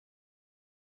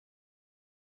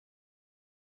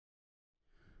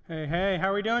Hey,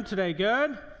 how are we doing today?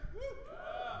 Good?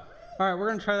 All right, we're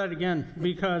going to try that again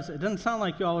because it doesn't sound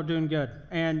like you all are doing good,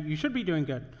 and you should be doing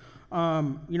good.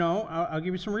 I'll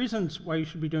give you some reasons why you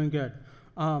should be doing good.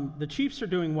 The Chiefs are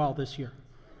doing well this year.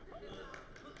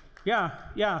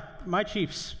 Yeah, my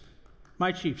Chiefs.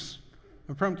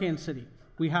 I'm from Kansas City.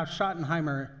 We have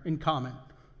Schottenheimer in common,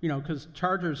 because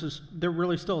Chargers, they're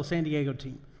really still a San Diego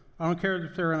team. I don't care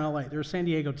if they're in LA, they're a San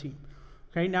Diego team.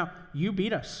 Okay, now you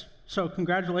beat us. So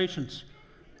congratulations.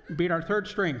 Beat our third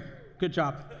string. Good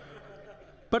job.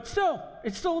 But still,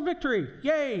 it's still a victory.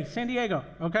 Yay, San Diego,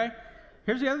 okay?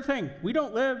 Here's the other thing. We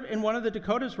don't live in one of the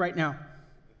Dakotas right now.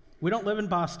 We don't live in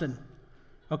Boston,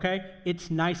 okay?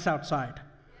 It's nice outside.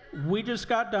 We just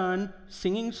got done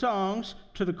singing songs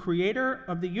to the creator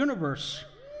of the universe,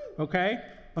 okay?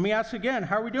 Let me ask again,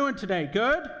 how are we doing today?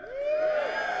 Good?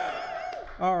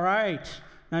 All right.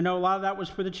 I know a lot of that was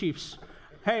for the Chiefs.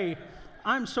 Hey,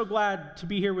 I'm so glad to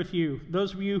be here with you.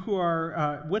 Those of you who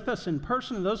are with us in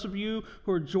person, and those of you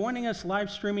who are joining us live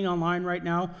streaming online right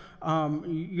now,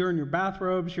 you're in your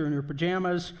bathrobes, you're in your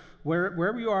pajamas,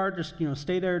 wherever you are, just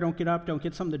stay there, don't get up, don't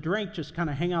get something to drink, just kind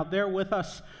of hang out there with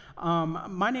us.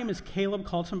 My name is Caleb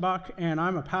Kaltenbach, and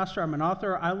I'm a pastor, I'm an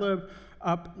author. I live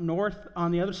up north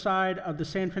on the other side of the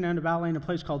San Fernando Valley in a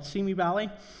place called Simi Valley.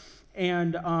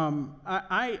 And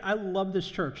I love this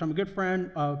church. I'm a good friend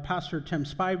of Pastor Tim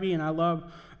Spivey, and I love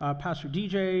Pastor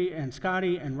DJ and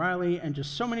Scotty and Riley and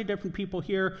just so many different people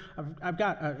here. I've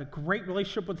got a great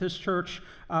relationship with this church.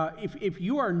 If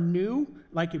you are new,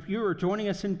 like if you are joining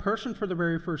us in person for the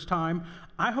very first time,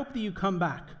 I hope that you come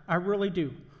back. I really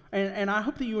do. And I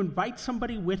hope that you invite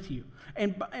somebody with you.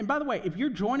 And by the way, if you're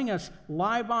joining us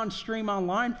live on stream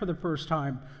online for the first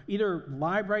time, either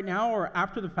live right now or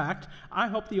after the fact, I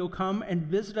hope that you'll come and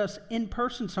visit us in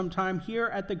person sometime here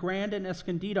at the Grand in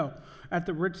Escondido at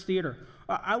the Ritz Theater.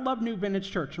 I love New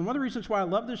Vintage Church, and one of the reasons why I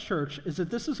love this church is that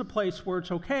this is a place where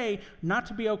it's okay not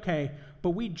to be okay, but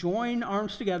we join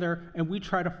arms together and we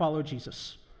try to follow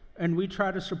Jesus, and we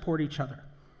try to support each other.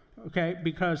 Okay,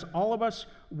 because all of us,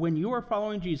 when you are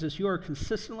following Jesus, you are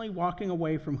consistently walking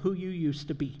away from who you used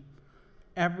to be,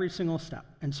 every single step.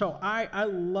 And so I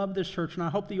love this church, and I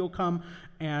hope that you'll come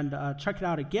and check it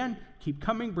out again. Keep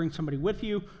coming, bring somebody with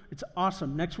you. It's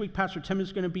awesome. Next week, Pastor Tim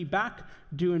is going to be back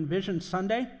doing Vision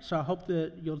Sunday, so I hope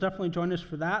that you'll definitely join us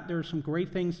for that. There are some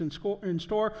great things in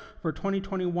store for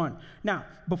 2021. Now,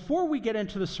 before we get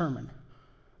into the sermon,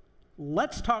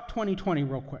 let's talk 2020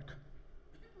 real quick.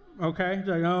 Okay, it's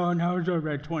like, oh, now it's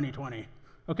over 2020.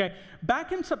 Okay,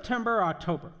 back in September or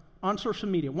October on social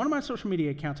media, one of my social media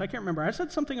accounts, I can't remember, I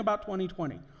said something about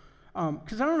 2020.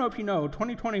 Because I don't know if you know,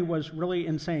 2020 was really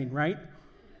insane, right?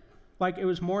 Like, it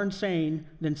was more insane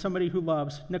than somebody who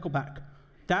loves Nickelback.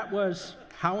 That was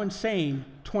how insane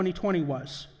 2020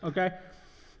 was, okay?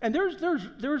 And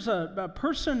there's a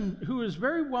person who is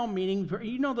very well-meaning,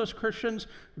 those Christians,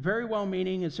 very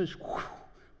well-meaning, it's just,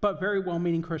 but very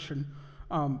well-meaning Christian.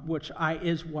 Which I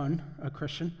is one, a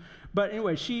Christian. But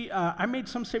anyway, I made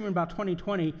some statement about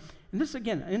 2020, and this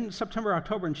again, in September,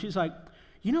 October, and she's like,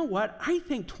 you know what? I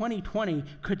think 2020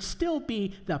 could still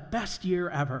be the best year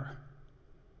ever.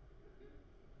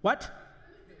 What?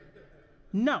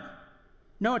 No,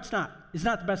 it's not. It's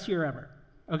not the best year ever.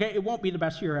 Okay, it won't be the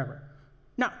best year ever.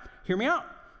 Now, hear me out.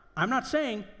 I'm not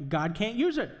saying God can't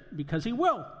use it, because he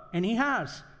will, and he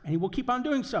has, and he will keep on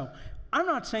doing so. I'm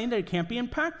not saying that it can't be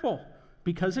impactful,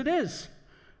 because it is.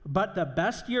 But the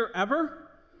best year ever?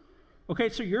 Okay,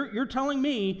 so you're telling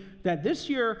me that this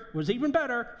year was even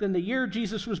better than the year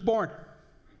Jesus was born.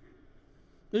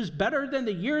 It was better than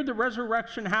the year the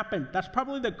resurrection happened. That's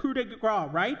probably the coup de grace,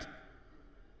 right?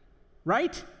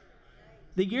 Right?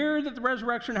 The year that the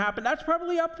resurrection happened, that's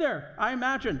probably up there, I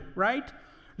imagine, right?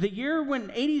 The year when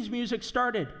 80s music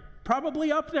started,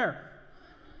 probably up there.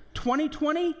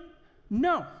 2020?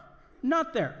 No,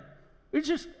 not there.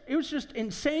 It was just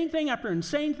insane thing after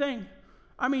insane thing.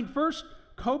 I mean, first,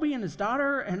 Kobe and his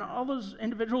daughter and all those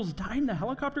individuals died in the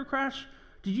helicopter crash.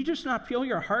 Did you just not feel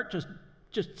your heart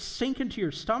just sink into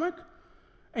your stomach?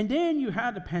 And then you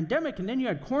had the pandemic, and then you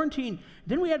had quarantine.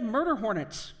 Then we had murder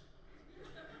hornets.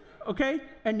 Okay?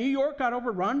 And New York got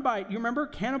overrun by, you remember,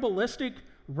 cannibalistic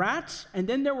rats? And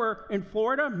then there were, in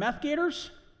Florida, meth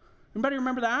gators. Anybody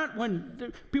remember that?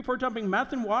 When people were dumping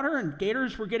meth in water and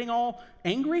gators were getting all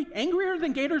angry? Angrier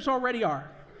than gators already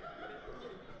are.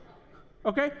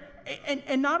 Okay?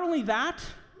 And not only that,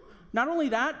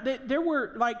 there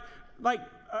were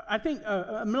I think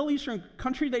a Middle Eastern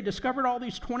country, they discovered all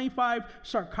these 25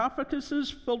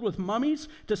 sarcophaguses filled with mummies,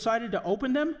 decided to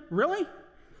open them. Really?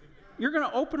 You're going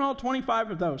to open all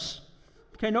 25 of those.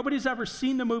 Okay, nobody's ever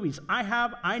seen the movies. I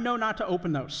have. I know not to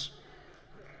open those.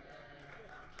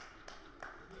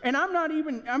 And I'm not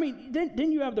even,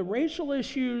 then you have the racial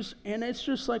issues, and it's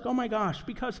just like, oh my gosh,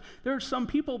 because there are some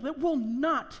people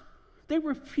that they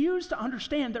refuse to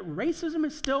understand that racism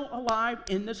is still alive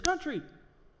in this country.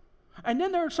 And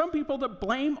then there are some people that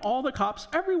blame all the cops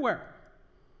everywhere.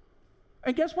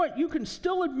 And guess what? You can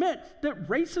still admit that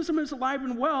racism is alive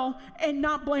and well and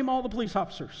not blame all the police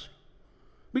officers.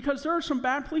 Because there are some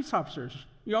bad police officers.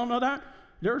 You all know that?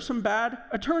 There are some bad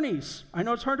attorneys. I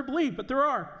know it's hard to believe, but there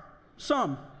are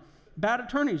some bad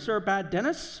attorneys. There are bad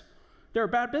dentists. There are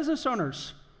bad business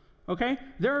owners. Okay?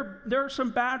 There are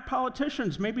some bad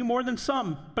politicians, maybe more than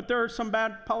some, but there are some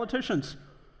bad politicians.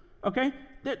 Okay?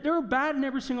 There are bad in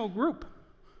every single group.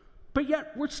 But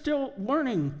yet we're still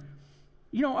learning,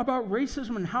 about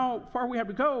racism and how far we have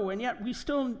to go, and yet we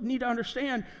still need to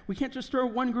understand we can't just throw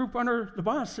one group under the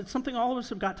bus. It's something all of us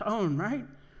have got to own, right?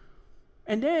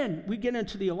 And then we get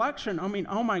into the election.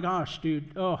 Oh my gosh,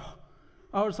 dude.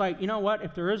 I was like, you know what?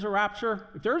 If there is a rapture,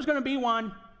 if there is going to be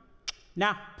one,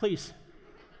 please.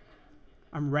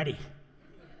 I'm ready.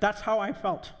 That's how I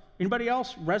felt. Anybody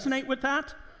else resonate with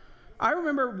that? I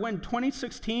remember when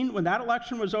 2016, when that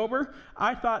election was over,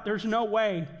 I thought there's no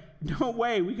way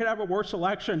we could have a worse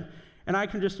election. And I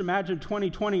can just imagine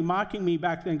 2020 mocking me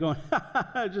back then going,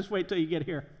 just wait till you get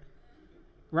here.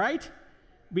 Right?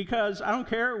 Because I don't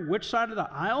care which side of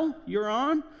the aisle you're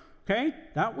on, okay?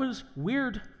 That was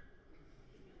weird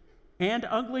and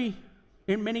ugly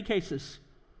in many cases,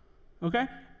 okay?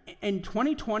 In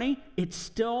 2020,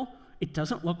 it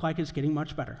doesn't look like it's getting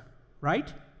much better,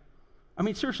 right?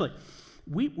 Seriously,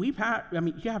 we've had,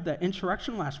 you have the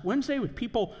insurrection last Wednesday with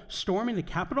people storming the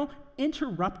Capitol,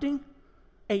 interrupting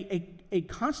a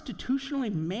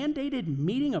constitutionally mandated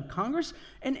meeting of Congress.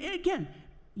 And again,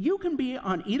 you can be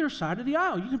on either side of the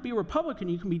aisle. You can be Republican,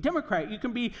 you can be Democrat, you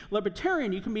can be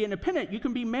Libertarian, you can be Independent, you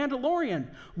can be Mandalorian.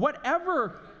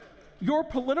 Whatever your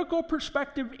political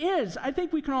perspective is, I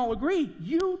think we can all agree,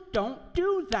 you don't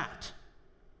do that,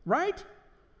 right?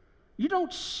 You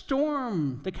don't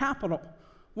storm the Capitol.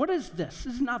 What is this?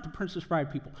 This is not the Princess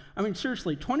Bride, people.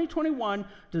 Seriously, 2021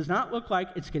 does not look like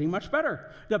it's getting much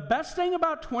better. The best thing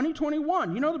about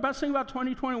 2021, the best thing about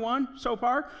 2021 so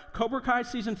far? Cobra Kai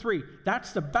Season 3.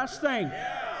 That's the best thing.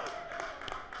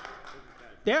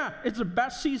 Yeah, it's the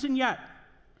best season yet.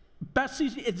 Best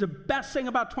season. It's the best thing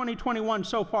about 2021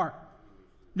 so far.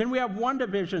 Then we have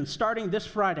WandaVision starting this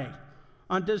Friday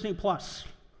on Disney+.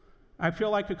 I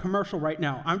feel like a commercial right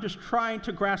now. I'm just trying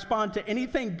to grasp on to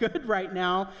anything good right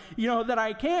now, that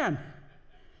I can.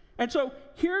 And so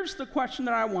here's the question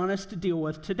that I want us to deal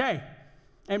with today.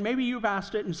 And maybe you've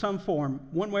asked it in some form,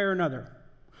 one way or another.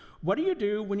 What do you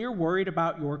do when you're worried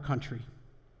about your country?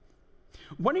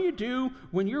 What do you do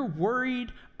when you're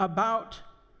worried about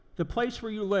the place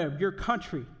where you live, your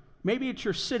country? Maybe it's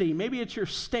your city, maybe it's your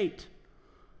state.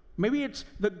 Maybe it's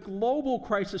the global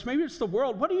crisis. Maybe it's the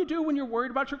world. What do you do when you're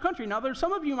worried about your country? Now, there's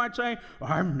some of you might say,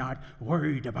 I'm not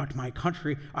worried about my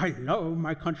country. I love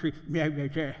my country.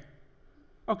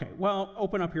 Okay, well,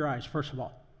 open up your eyes, first of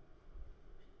all.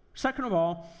 Second of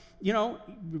all,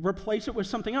 replace it with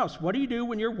something else. What do you do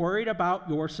when you're worried about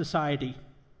your society?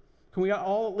 Can we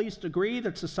all at least agree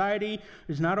that society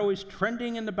is not always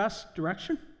trending in the best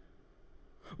direction?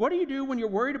 What do you do when you're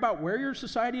worried about where your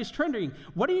society is trending?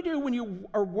 What do you do when you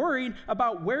are worried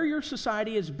about where your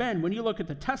society has been? When you look at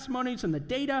the testimonies and the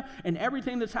data and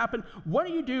everything that's happened, what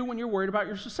do you do when you're worried about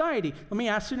your society? Let me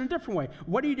ask it in a different way.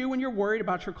 What do you do when you're worried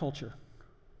about your culture?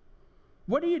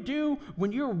 What do you do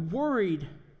when you're worried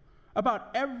about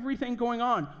everything going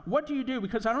on? What do you do?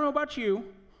 Because I don't know about you,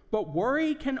 but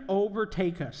worry can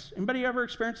overtake us. Anybody ever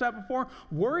experienced that before?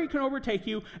 Worry can overtake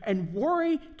you, and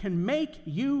worry can make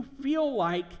you feel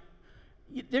like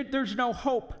there's no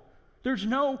hope. There's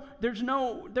no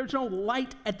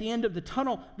light at the end of the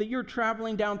tunnel that you're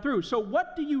traveling down through. So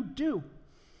what do you do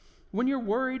when you're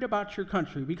worried about your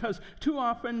country? Because too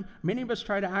often, many of us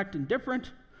try to act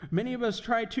indifferent. Many of us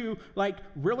try to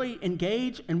really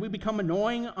engage, and we become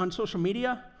annoying on social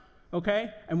media.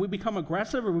 Okay? And we become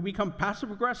aggressive, or we become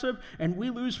passive aggressive, and we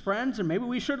lose friends, and maybe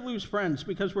we should lose friends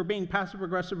because we're being passive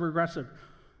aggressive or aggressive.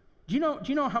 Do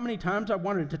you know how many times I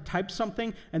wanted to type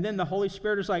something and then the Holy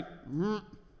Spirit is like,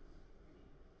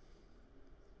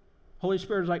 Holy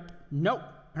Spirit is like, nope.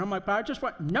 And I'm like, but I just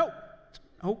want, nope.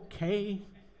 Okay.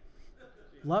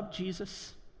 Love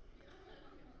Jesus.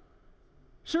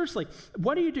 Seriously,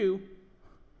 what do you do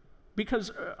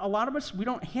Because a lot of us, we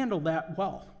don't handle that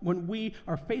well. When we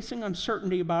are facing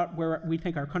uncertainty about where we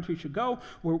think our country should go,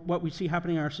 what we see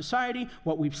happening in our society,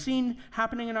 what we've seen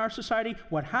happening in our society,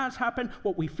 what has happened,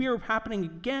 what we fear of happening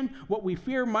again, what we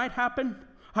fear might happen,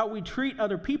 how we treat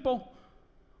other people,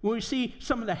 when we see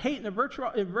some of the hate and the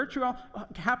vitriol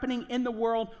happening in the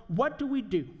world, what do we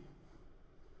do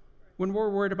when we're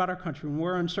worried about our country, when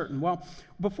we're uncertain? Well,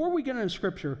 before we get into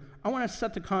Scripture, I want to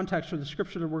set the context for the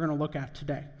Scripture that we're going to look at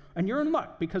today. And you're in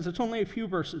luck because it's only a few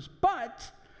verses. But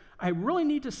I really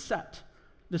need to set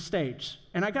the stage.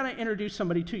 And I got to introduce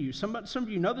somebody to you. Some of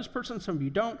you know this person, some of you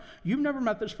don't. You've never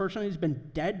met this person. He's been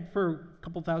dead for a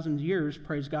couple thousand years,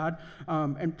 praise God.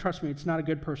 And trust me, it's not a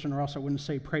good person, or else I wouldn't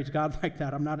say praise God like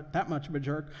that. I'm not that much of a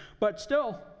jerk. But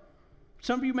still,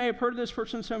 some of you may have heard of this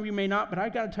person, some of you may not, but I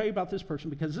got to tell you about this person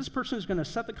because this person is going to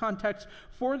set the context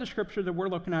for the Scripture that we're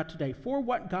looking at today, for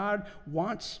what God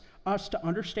wants us to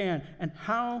understand and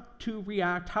how to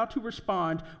react, how to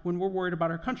respond when we're worried about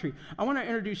our country. I want to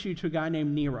introduce you to a guy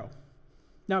named Nero.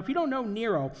 Now, if you don't know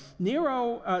Nero,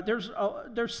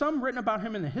 there's some written about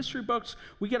him in the history books.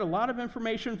 We get a lot of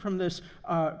information from this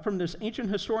ancient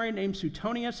historian named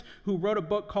Suetonius, who wrote a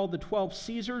book called The 12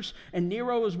 Caesars. And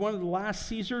Nero was one of the last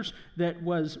Caesars that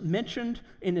was mentioned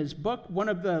in his book, one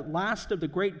of the last of the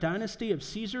great dynasty of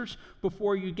Caesars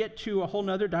before you get to a whole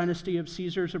nother dynasty of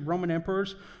Caesars, of Roman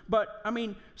emperors. But, I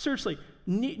mean, seriously,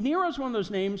 Nero's one of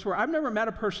those names where I've never met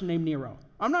a person named Nero.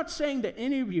 I'm not saying that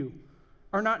any of you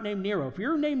are not named Nero. If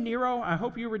you're named Nero, I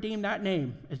hope you redeem that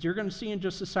name, as you're going to see in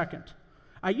just a second.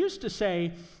 I used to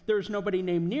say there's nobody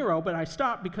named Nero, but I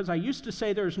stopped because I used to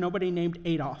say there's nobody named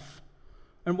Adolf.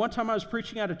 And one time I was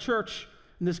preaching at a church,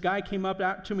 and this guy came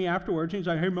up to me afterwards, and he's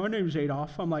like, "Hey, my name's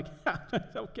Adolf." I'm like, "Yeah,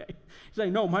 that's okay." He's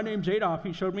like, "No, my name's Adolf."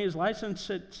 He showed me his license.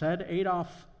 It said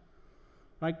Adolf.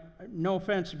 Like, no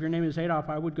offense, if your name is Adolf,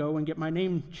 I would go and get my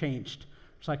name changed.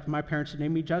 It's like my parents had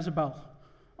named me Jezebel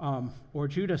or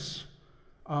Judas.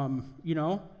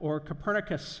 Or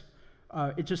Copernicus.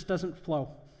 It just doesn't flow.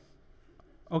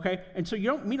 Okay? And so you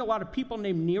don't meet a lot of people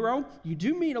named Nero. You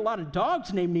do meet a lot of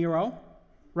dogs named Nero,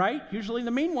 right? Usually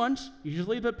the mean ones,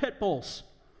 usually the pit bulls.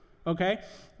 Okay?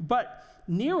 But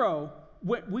Nero,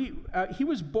 he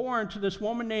was born to this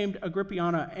woman named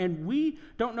Agrippina, and we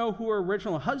don't know who her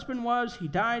original husband was. He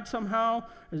died somehow,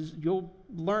 as you'll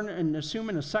learn and assume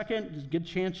in a second. There's a good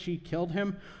chance she killed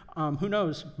him. Who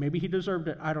knows? Maybe he deserved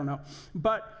it. I don't know.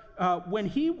 But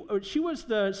she was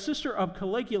the sister of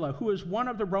Caligula, who was one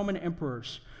of the Roman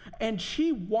emperors, and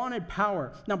she wanted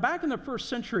power. Now, back in the first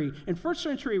century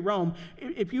Rome,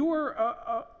 if you were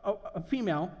a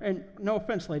female, and no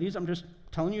offense, ladies, I'm just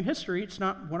telling you history. It's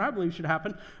not what I believe should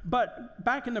happen. But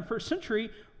back in the first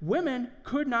century, women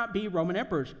could not be Roman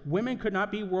emperors. Women could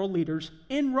not be world leaders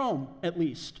in Rome, at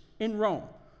least in Rome.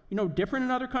 Different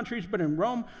in other countries, but in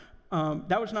Rome,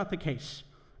 that was not the case.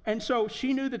 And so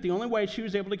she knew that the only way she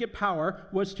was able to get power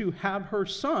was to have her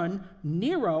son,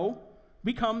 Nero,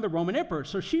 become the Roman emperor.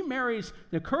 So she marries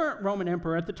the current Roman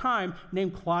emperor at the time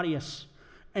named Claudius.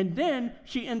 And then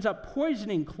she ends up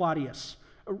poisoning Claudius.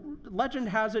 Legend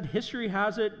has it, history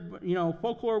has it,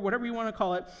 folklore, whatever you want to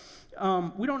call it.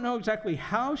 We don't know exactly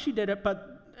how she did it,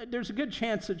 but there's a good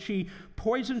chance that she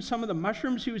poisoned some of the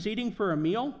mushrooms he was eating for a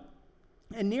meal.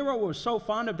 And Nero was so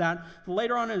fond of that,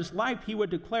 later on in his life, he would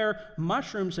declare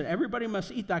mushrooms that everybody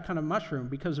must eat that kind of mushroom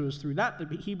because it was through that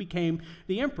he became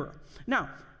the emperor. Now,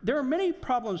 there are many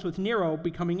problems with Nero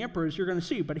becoming emperor, as you're going to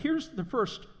see, but here's the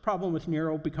first problem with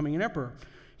Nero becoming an emperor.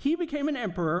 He became an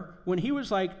emperor when he was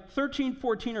like 13,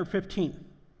 14, or 15.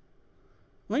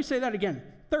 Let me say that again,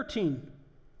 13,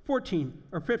 14,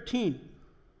 or 15.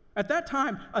 At that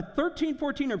time, a 13,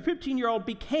 14, or 15-year-old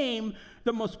became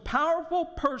the most powerful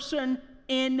person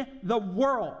in the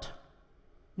world.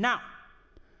 Now,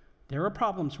 there are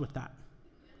problems with that.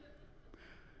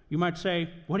 You might say,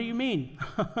 what do you mean?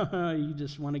 You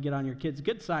just want to get on your kid's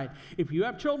good side. If you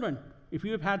have children, if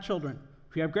you have had children,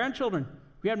 if you have grandchildren,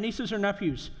 if you have nieces or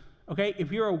nephews, okay,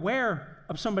 if you're aware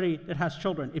of somebody that has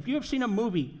children, if you have seen a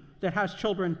movie that has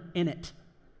children in it,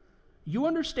 you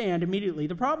understand immediately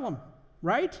the problem,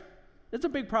 right? It's a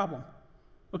big problem.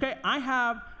 Okay, I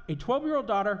have a 12-year-old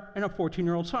daughter and a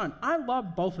 14-year-old son. I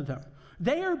love both of them.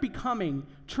 They are becoming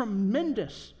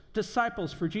tremendous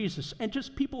disciples for Jesus and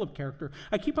just people of character.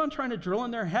 I keep on trying to drill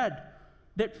in their head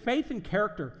that faith and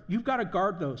character, you've got to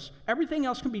guard those. Everything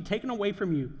else can be taken away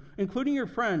from you, including your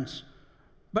friends.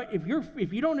 But if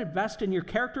you don't invest in your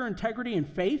character, integrity, and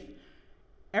faith,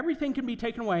 everything can be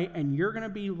taken away and you're going to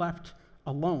be left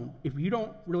alone if you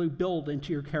don't really build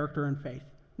into your character and faith.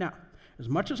 Now, as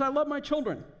much as I love my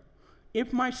children,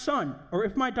 if my son or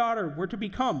if my daughter were to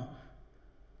become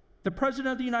the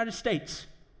President of the United States,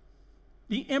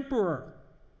 the Emperor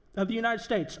of the United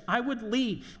States, I would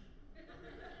leave.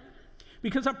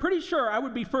 Because I'm pretty sure I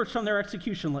would be first on their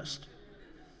execution list.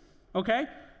 Okay?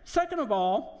 Second of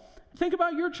all, think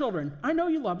about your children. I know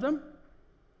you love them.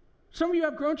 Some of you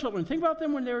have grown children. Think about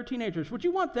them when they were teenagers. Would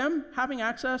you want them having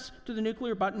access to the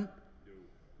nuclear button? No.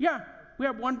 Yeah, we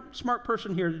have one smart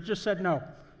person here that just said no.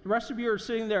 The rest of you are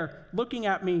sitting there looking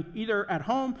at me, either at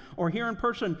home or here in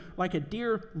person, like a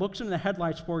deer looks into the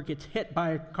headlights before it gets hit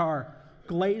by a car.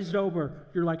 Glazed over.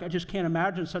 You're like, I just can't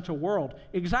imagine such a world.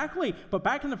 Exactly. But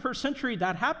back in the first century,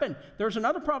 that happened. There was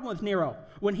another problem with Nero.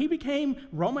 When he became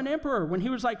Roman emperor, when he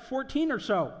was like 14 or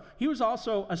so, he was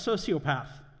also a sociopath.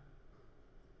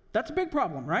 That's a big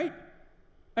problem, right?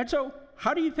 And so,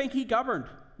 how do you think he governed?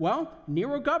 Well,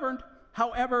 Nero governed.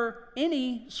 However,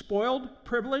 any spoiled,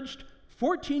 privileged,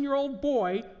 14-year-old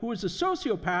boy who was a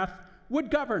sociopath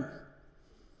would govern.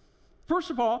 First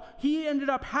of all, he ended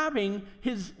up having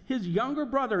his younger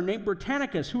brother named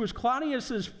Britannicus, who was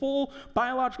Claudius's full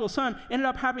biological son, ended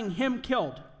up having him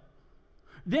killed.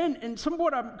 Then, and some of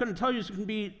what I'm going to tell you is going to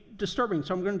be disturbing,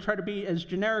 so I'm going to try to be as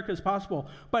generic as possible.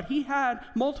 But he had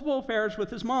multiple affairs with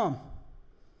his mom.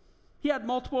 He had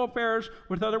multiple affairs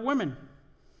with other women.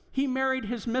 He married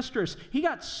his mistress. He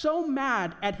got so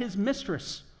mad at his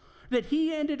mistress that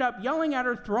he ended up yelling at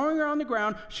her, throwing her on the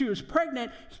ground. She was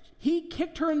pregnant. He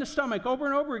kicked her in the stomach over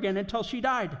and over again until she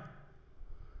died.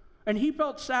 And he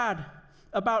felt sad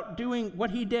about doing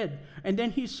what he did. And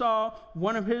then he saw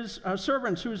one of his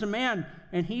servants who was a man,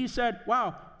 and he said,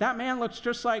 wow, that man looks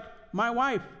just like my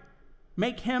wife.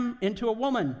 Make him into a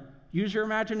woman. Use your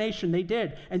imagination. They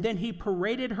did. And then he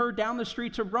paraded her down the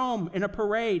streets of Rome in a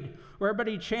parade where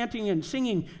everybody chanting and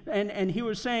singing, and he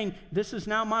was saying, this is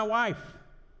now my wife.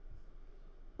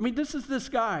 I mean, this is this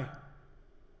guy.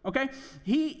 Okay?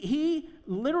 He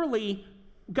literally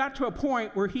got to a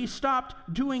point where he stopped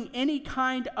doing any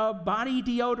kind of body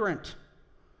deodorant.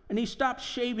 And he stopped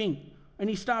shaving. And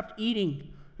he stopped eating.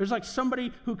 There's like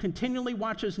somebody who continually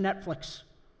watches Netflix.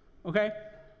 Okay?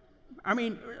 I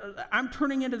mean, I'm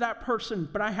turning into that person,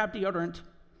 but I have deodorant.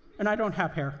 And I don't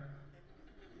have hair.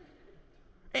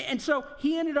 And so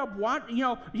he ended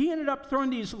up throwing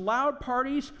these loud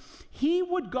parties. He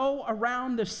would go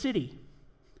around the city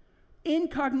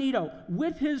incognito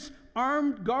with his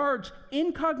armed guards,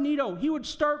 incognito. He would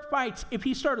start fights. If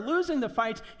he started losing the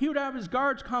fights, he would have his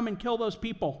guards come and kill those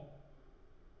people.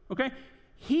 Okay?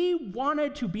 He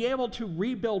wanted to be able to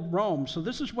rebuild Rome, so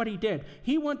this is what he did.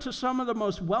 He went to some of the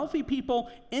most wealthy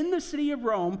people in the city of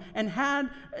Rome and had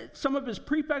some of his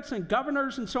prefects and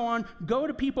governors and so on go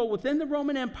to people within the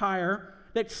Roman Empire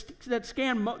that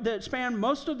span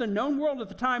most of the known world at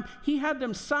the time. He had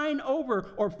them sign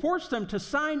over or force them to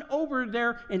sign over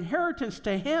their inheritance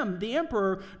to him, the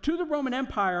emperor, to the Roman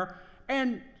Empire.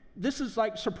 And this is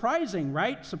like surprising,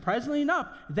 right? Surprisingly enough,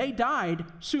 they died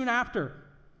soon after.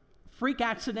 Freak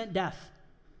accident death.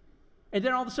 And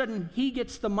then all of a sudden, he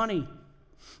gets the money.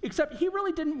 Except he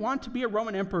really didn't want to be a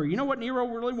Roman emperor. You know what Nero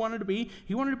really wanted to be?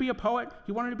 He wanted to be a poet.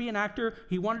 He wanted to be an actor.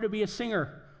 He wanted to be a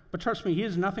singer. But trust me, he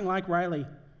is nothing like Riley.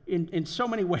 In so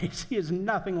many ways, he is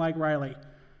nothing like Riley.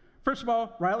 First of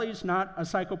all, Riley's not a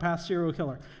psychopath serial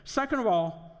killer. Second of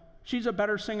all, she's a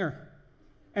better singer.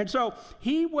 And so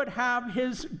he would have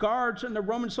his guards and the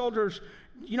Roman soldiers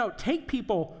take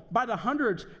people by the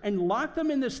hundreds and lock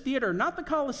them in this theater, not the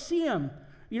Colosseum.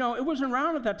 It wasn't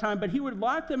around at that time, but he would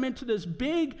lock them into this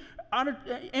big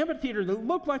amphitheater that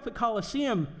looked like the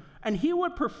Colosseum, and he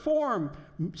would perform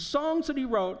songs that he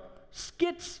wrote,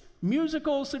 skits,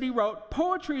 musicals that he wrote,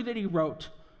 poetry that he wrote,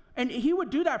 and he would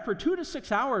do that for 2 to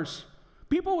 6 hours.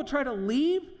 People would try to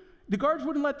leave. The guards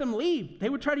wouldn't let them leave. They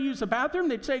would try to use the bathroom.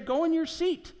 They'd say, go in your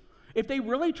seat. If they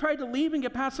really tried to leave and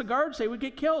get past the guards, they would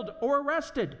get killed or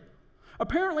arrested.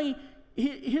 Apparently,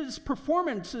 his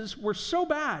performances were so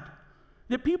bad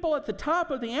that people at the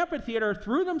top of the amphitheater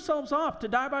threw themselves off to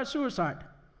die by suicide.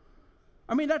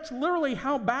 I mean, that's literally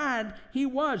how bad he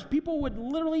was. People would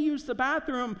literally use the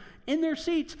bathroom in their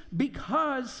seats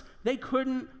because they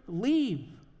couldn't leave.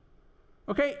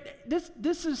 Okay,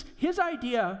 this is his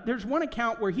idea. There's one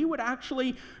account where he was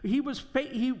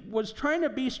trying to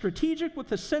be strategic with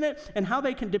the Senate and how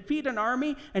they can defeat an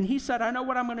army, and he said, I know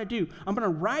what I'm going to do. I'm going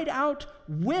to ride out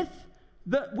with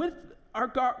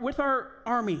our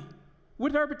army,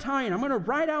 with our battalion. I'm going to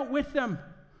ride out with them.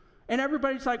 And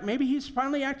everybody's like, maybe he's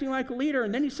finally acting like a leader.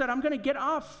 And then he said, I'm going to get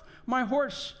off my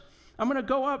horse. I'm going to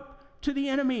go up to the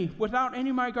enemy without any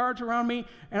of my guards around me,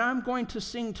 and I'm going to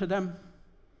sing to them.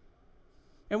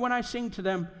 And when I sing to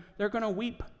them, they're going to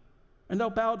weep, and they'll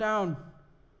bow down,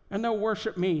 and they'll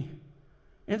worship me.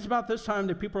 And it's about this time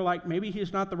that people are like, maybe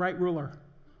he's not the right ruler.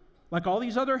 Like all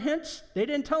these other hints, they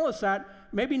didn't tell us that.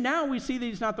 Maybe now we see that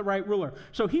he's not the right ruler.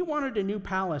 So he wanted a new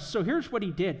palace. So here's what he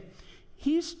did.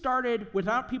 He started,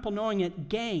 without people knowing it,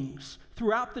 gangs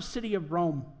throughout the city of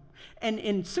Rome. And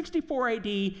in 64 AD,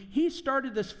 he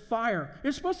started this fire.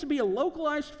 It's supposed to be a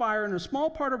localized fire in a small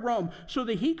part of Rome so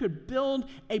that he could build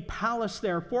a palace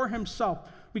there for himself.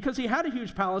 Because he had a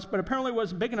huge palace, but apparently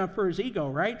wasn't big enough for his ego,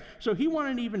 right? So he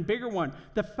wanted an even bigger one.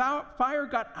 The fire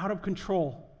got out of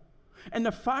control. And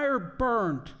the fire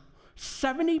burned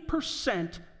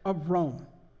 70% of Rome.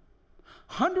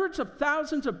 Hundreds of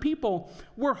thousands of people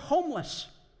were homeless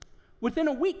within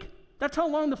a week. That's how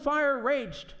long the fire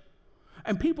raged.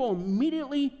 And people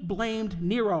immediately blamed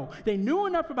Nero. They knew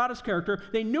enough about his character.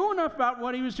 They knew enough about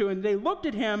what he was doing. They looked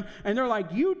at him and they're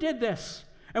like, you did this.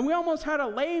 And we almost had a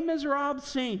Les Miserables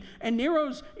scene. And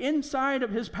Nero's inside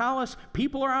of his palace.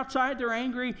 People are outside. They're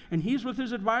angry. And he's with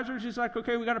his advisors. He's like,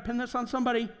 okay, we got to pin this on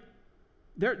somebody.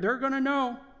 They're going to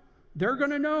know. They're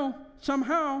going to know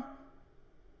somehow.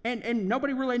 And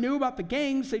nobody really knew about the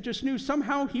gangs. They just knew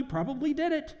somehow he probably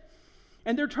did it.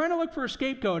 And they're trying to look for a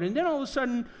scapegoat. And then all of a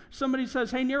sudden, somebody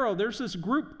says, hey, Nero, there's this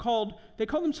group they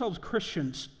call themselves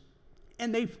Christians.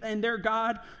 And their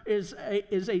God is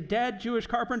a dead Jewish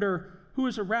carpenter who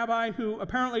is a rabbi who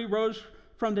apparently rose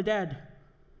from the dead.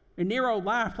 And Nero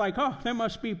laughed like, oh, they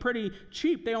must be pretty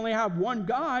cheap. They only have one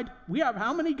God. We have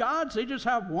how many gods? They just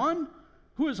have one?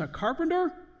 Who is a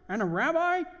carpenter and a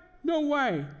rabbi? No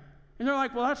way. And they're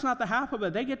like, well, that's not the half of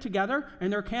it. They get together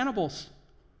and they're cannibals.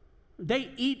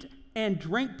 They eat and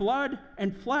drink blood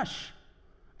and flesh.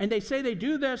 And they say they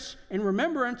do this in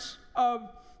remembrance of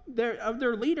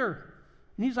their leader.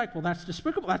 And he's like, well, that's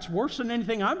despicable. That's worse than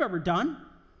anything I've ever done.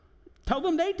 Tell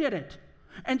them they did it.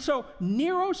 And so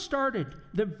Nero started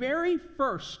the very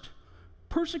first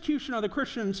persecution of the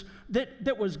Christians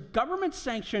that was government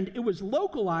sanctioned. It was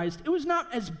localized. It was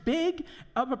not as big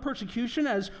of a persecution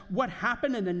as what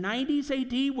happened in the 90s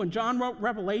AD when John wrote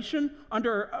Revelation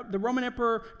under the Roman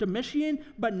Emperor Domitian.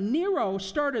 But Nero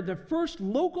started the first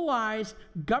localized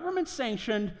government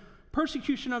sanctioned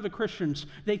persecution of the Christians.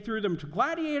 They threw them to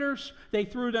gladiators. They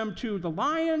threw them to the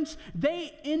lions.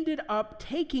 They ended up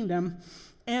taking them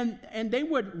and they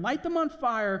would light them on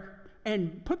fire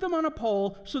and put them on a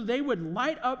pole so they would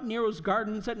light up Nero's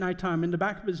gardens at nighttime in the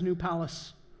back of his new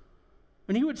palace.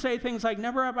 And he would say things like,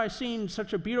 never have I seen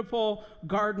such a beautiful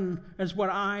garden as what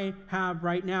I have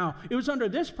right now. It was under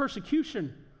this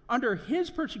persecution, under his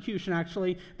persecution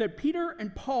actually, that Peter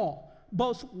and Paul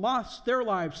both lost their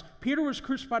lives. Peter was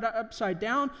crucified upside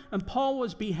down and Paul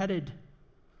was beheaded.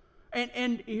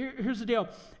 And here's the deal.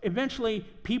 Eventually,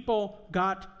 people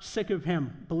got sick of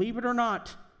him. Believe it or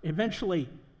not, eventually,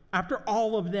 after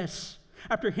all of this,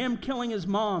 after him killing his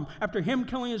mom, after him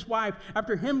killing his wife,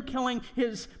 after him killing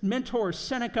his mentors,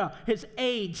 Seneca, his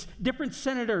aides, different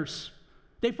senators,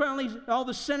 all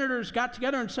the senators got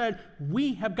together and said,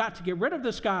 we have got to get rid of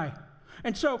this guy.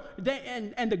 And so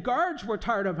the guards were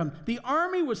tired of him. The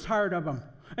army was tired of him.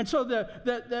 And so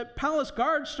the palace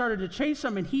guards started to chase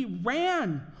him, and he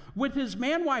ran with his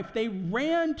man-wife. They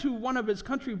ran to one of his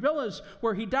country villas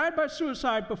where he died by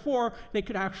suicide before they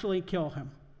could actually kill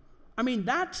him. I mean,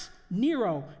 that's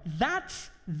Nero. That's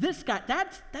this guy.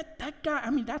 That guy. I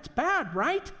mean, that's bad,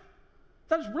 right?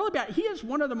 That's really bad. He is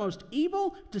one of the most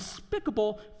evil,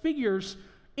 despicable figures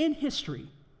in history.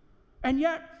 And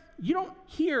yet, you don't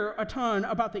hear a ton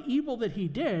about the evil that he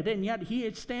did, and yet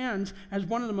he stands as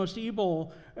one of the most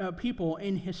evil people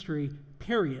in history,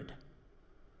 period.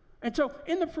 And so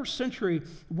in the first century,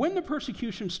 when the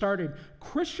persecution started,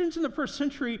 Christians in the first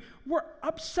century were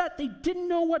upset. They didn't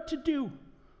know what to do.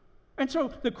 And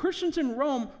so the Christians in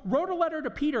Rome wrote a letter to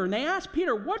Peter, and they asked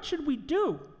Peter, what should we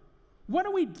do? What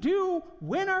do we do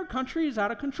when our country is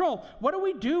out of control? What do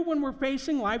we do when we're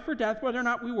facing life or death, whether or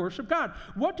not we worship God?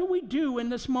 What do we do in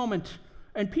this moment?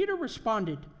 And Peter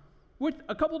responded with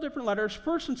a couple different letters,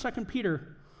 1st and 2nd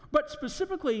Peter. But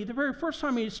specifically, the very first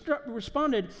time he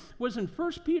responded was in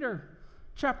 1 Peter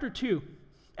chapter 2.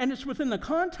 And it's within the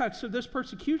context of this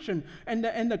persecution and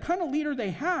the kind of leader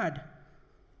they had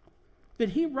that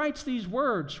he writes these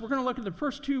words. We're going to look at the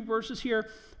first two verses here,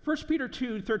 1 Peter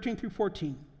 2, 13 through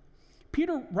 14.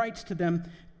 Peter writes to them,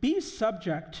 be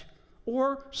subject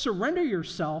or surrender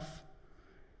yourself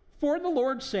for the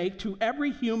Lord's sake to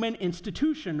every human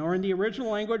institution, or in the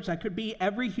original language, that could be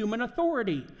every human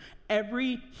authority,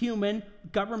 every human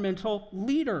governmental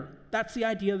leader. That's the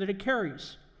idea that it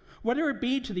carries. Whether it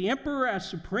be to the emperor as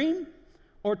supreme,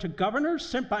 or to governors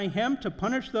sent by him to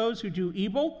punish those who do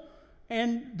evil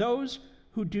and those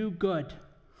who do good.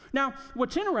 Now,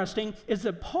 what's interesting is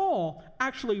that Paul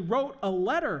actually wrote a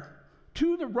letter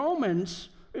to the Romans.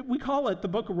 We call it the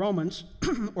book of Romans,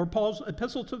 or Paul's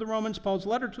epistle to the Romans, Paul's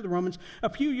letter to the Romans, a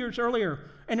few years earlier.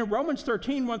 And in Romans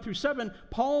 13, 1 through 7,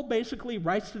 Paul basically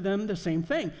writes to them the same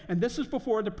thing. And this is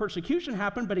before the persecution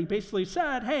happened, but he basically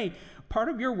said, hey, part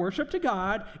of your worship to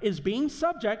God is being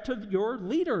subject to your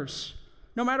leaders,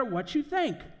 no matter what you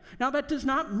think. Now, that does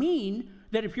not mean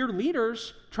that if your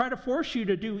leaders try to force you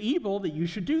to do evil, that you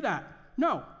should do that.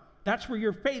 No, that's where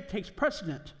your faith takes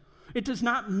precedent. It does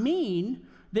not mean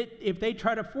that if they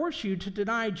try to force you to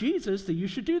deny Jesus, that you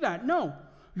should do that. No,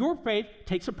 your faith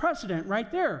takes a precedent right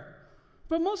there.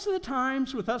 But most of the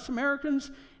times with us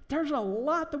Americans, there's a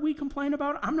lot that we complain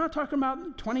about. I'm not talking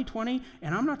about 2020,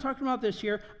 and I'm not talking about this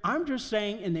year. I'm just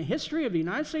saying in the history of the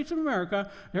United States of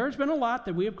America, there's been a lot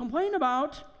that we have complained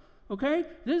about, okay?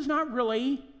 This is not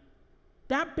really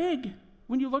that big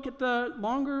when you look at the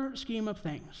longer scheme of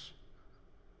things,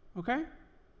 okay?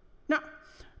 Now,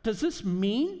 does this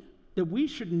mean that we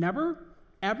should never,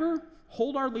 ever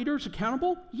hold our leaders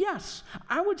accountable? Yes.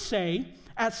 I would say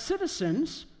as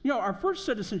citizens, our first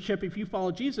citizenship, if you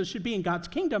follow Jesus, should be in God's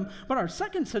kingdom, but our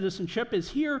second citizenship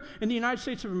is here in the United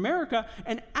States of America,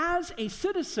 and as a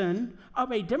citizen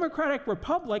of a democratic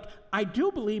republic, I do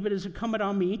believe it is incumbent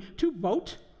on me to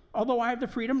vote, although I have the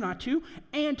freedom not to,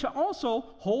 and to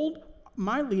also hold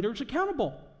my leaders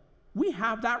accountable. We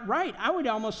have that right. I would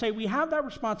almost say we have that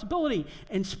responsibility.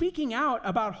 And speaking out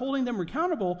about holding them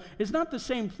accountable is not the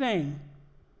same thing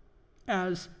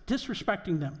as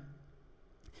disrespecting them,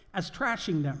 as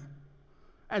trashing them,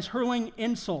 as hurling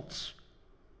insults.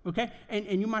 Okay?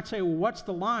 And you might say, well, what's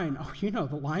the line? Oh,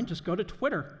 the line. Just go to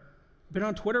Twitter. Been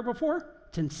on Twitter before?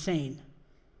 It's insane.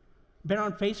 Been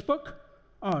on Facebook?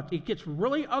 Oh, it gets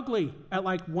really ugly at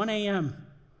like 1 a.m.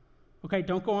 Okay,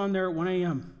 don't go on there at 1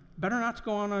 a.m. Better not to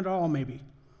go on at all, maybe.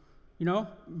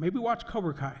 Maybe watch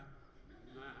Cobra Kai,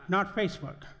 not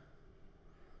Facebook.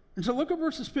 And so look at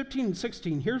verses 15 and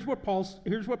 16. Here's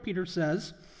what Peter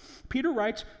says. Peter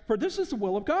writes, "For this is the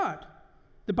will of God,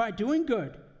 that by doing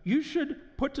good, you should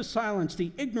put to silence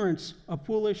the ignorance of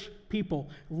foolish people.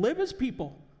 Live as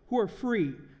people who are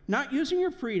free, not using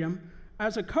your freedom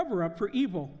as a cover-up for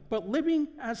evil, but living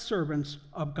as servants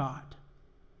of God."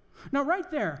 Now,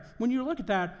 right there, when you look at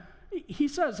that, he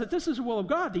says that this is the will of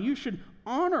God, that you should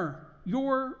honor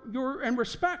your and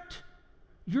respect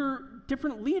your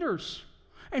different leaders.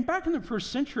 And back in the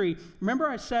first century, remember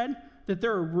I said that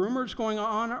there are rumors going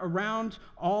on around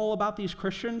all about these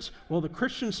Christians? Well, the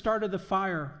Christians started the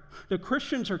fire. The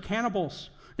Christians are cannibals.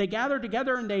 They gather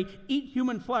together and they eat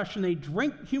human flesh and they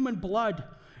drink human blood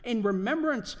in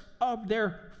remembrance of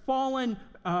their fallen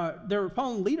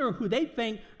leader, who they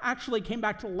think actually came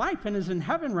back to life and is in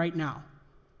heaven right now.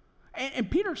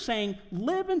 And Peter's saying,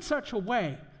 live in such a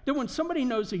way that when somebody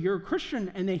knows that you're a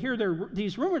Christian and they hear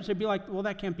these rumors, they'd be like, well,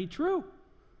 that can't be true.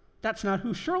 That's not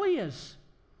who Shirley is.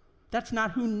 That's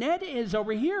not who Ned is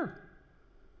over here.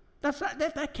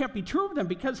 That can't be true of them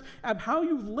because of how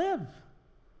you live.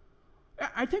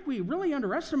 I think we really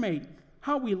underestimate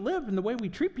how we live and the way we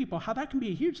treat people, how that can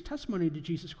be a huge testimony to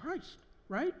Jesus Christ,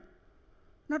 right?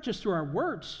 Not just through our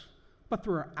words, but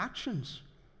through our actions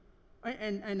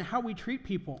and how we treat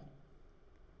people.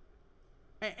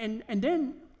 And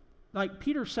then, like,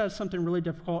 Peter says something really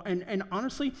difficult. And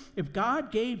honestly, if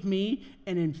God gave me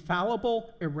an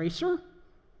infallible eraser,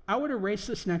 I would erase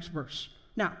this next verse.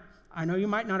 Now, I know you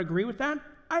might not agree with that.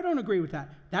 I don't agree with that.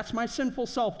 That's my sinful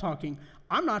self talking.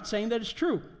 I'm not saying that it's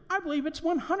true. I believe it's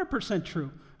 100%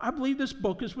 true. I believe this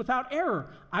book is without error.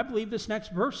 I believe this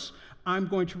next verse I'm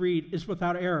going to read is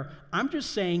without error. I'm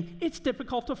just saying it's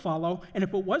difficult to follow, and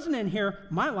if it wasn't in here,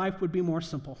 my life would be more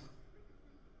simple.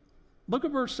 Look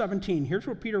at verse 17. Here's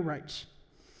what Peter writes.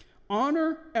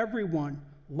 Honor everyone,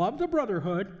 love the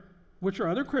brotherhood, which are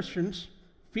other Christians,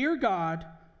 fear God,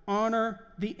 honor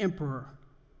the emperor.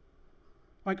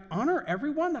 Like, honor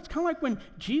everyone? That's kind of like when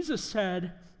Jesus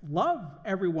said, love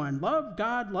everyone, love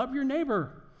God, love your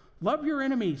neighbor, love your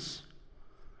enemies.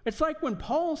 It's like when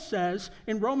Paul says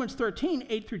in Romans 13,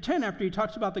 8 through 10, after he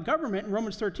talks about the government, in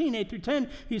Romans 13, 8 through 10,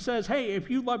 he says, hey, if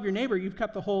you love your neighbor, you've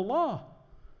kept the whole law.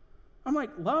 I'm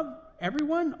like, love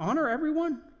everyone, honor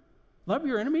everyone, love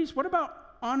your enemies. What about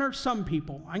honor some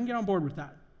people? I can get on board with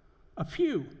that. A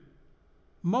few,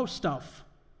 most of.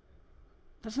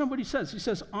 That's not what he says. He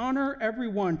says, honor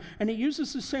everyone. And he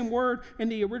uses the same word in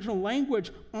the original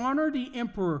language, honor the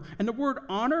emperor. And the word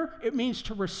honor, it means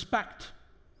to respect.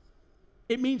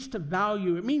 It means to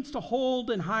value. It means to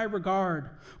hold in high regard.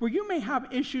 Where you may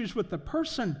have issues with the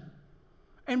person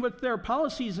and with their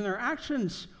policies and their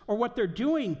actions or what they're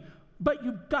doing, but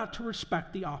you've got to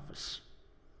respect the office.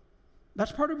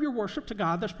 That's part of your worship to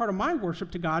God. That's part of my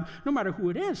worship to God, no matter who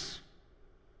it is.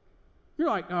 You're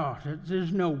like, oh,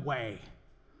 there's no way.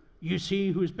 You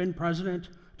see who's been president?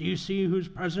 Do you see who's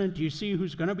president? Do you see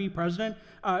who's going to be president?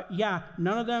 Yeah,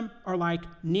 none of them are like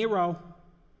Nero.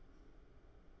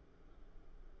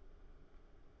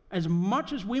 As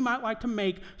much as we might like to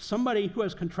make somebody who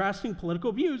has contrasting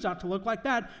political views out to look like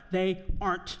that, they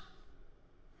aren't.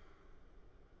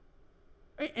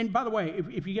 And by the way,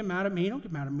 if you get mad at me, don't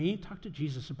get mad at me. Talk to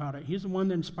Jesus about it. He's the one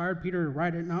that inspired Peter to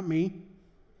write it, not me.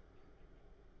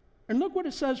 And look what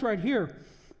it says right here.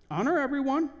 Honor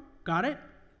everyone. Got it?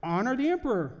 Honor the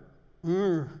emperor.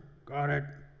 Got it.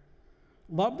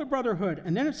 Love the brotherhood.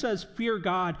 And then it says fear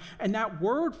God. And that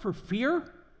word for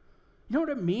fear, you know what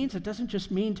it means? It doesn't just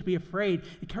mean to be afraid.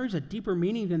 It carries a deeper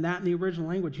meaning than that in the original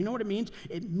language. You know what it means?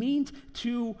 It means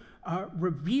to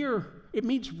revere. It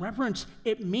means reverence.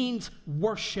 It means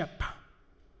worship.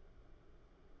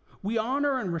 We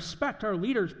honor and respect our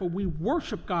leaders, but we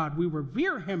worship God. We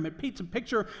revere him. It paints a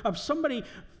picture of somebody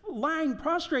lying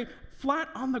prostrate, flat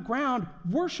on the ground,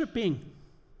 worshiping.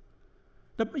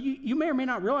 You may or may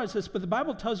not realize this, but the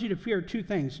Bible tells you to fear two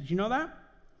things. Did you know that?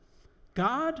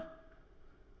 God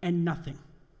and nothing.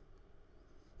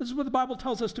 This is what the Bible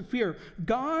tells us to fear.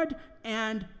 God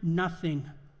and nothing.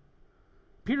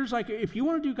 Peter's like, if you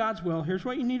want to do God's will, here's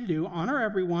what you need to do. Honor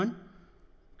everyone.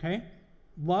 Okay?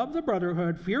 Love the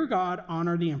brotherhood. Fear God.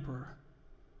 Honor the emperor.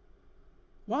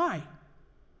 Why?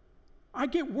 I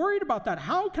get worried about that.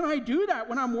 How can I do that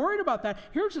when I'm worried about that?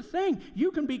 Here's the thing. You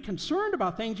can be concerned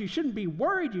about things. You shouldn't be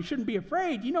worried. You shouldn't be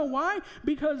afraid. You know why?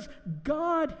 Because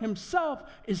God himself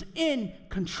is in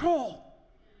control.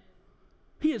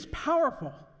 He is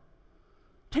powerful.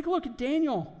 Take a look at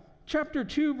Daniel chapter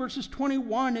 2, verses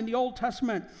 21 in the Old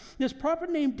Testament. This prophet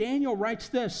named Daniel writes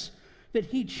this, that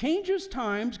he changes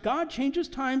times, God changes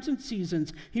times and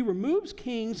seasons. He removes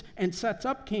kings and sets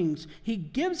up kings. He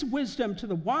gives wisdom to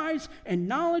the wise and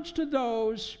knowledge to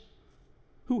those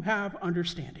who have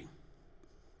understanding.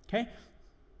 Okay?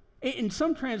 In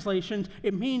some translations,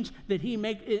 it means that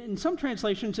in some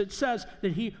translations, it says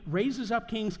that he raises up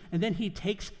kings and then he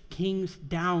takes kings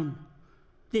down.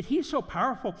 That he's so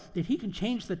powerful that he can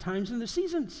change the times and the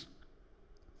seasons.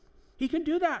 He can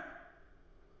do that.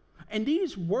 And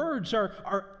these words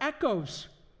are echoes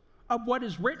of what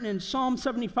is written in Psalm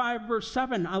 75, verse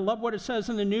 7. I love what it says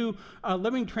in the New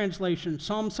Living Translation.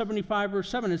 Psalm 75, verse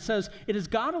 7. It says, "It is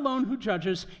God alone who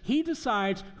judges. He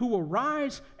decides who will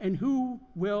rise and who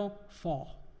will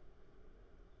fall."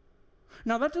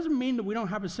 Now, that doesn't mean that we don't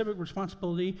have a civic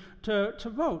responsibility to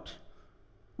vote.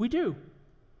 We do.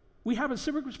 We have a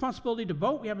civic responsibility to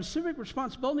vote. We have a civic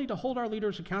responsibility to hold our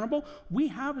leaders accountable. We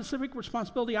have a civic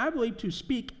responsibility, I believe, to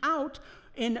speak out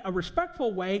in a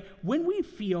respectful way when we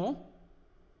feel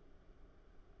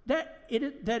that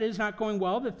that is not going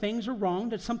well, that things are wrong,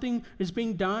 that something is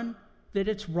being done, that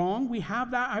it's wrong. We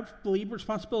have that, I believe,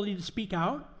 responsibility to speak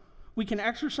out. We can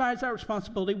exercise that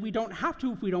responsibility. We don't have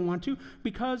to if we don't want to,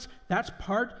 because that's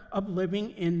part of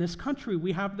living in this country.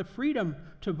 We have the freedom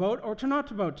to vote or to not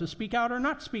to vote, to speak out or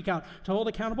not speak out, to hold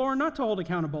accountable or not to hold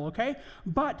accountable, okay?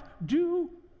 But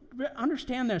do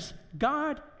understand this.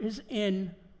 God is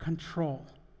in control.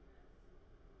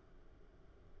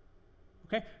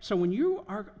 Okay? So when you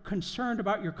are concerned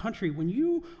about your country, when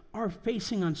you are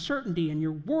facing uncertainty and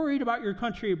you're worried about your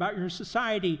country, about your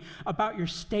society, about your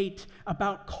state,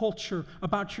 about culture,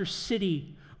 about your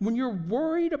city, when you're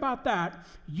worried about that,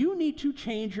 you need to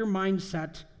change your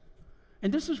mindset.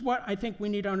 And this is what I think we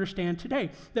need to understand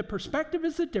today. That perspective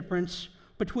is the difference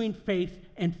between faith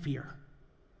and fear.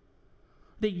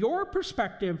 That your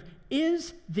perspective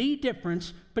is the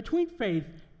difference between faith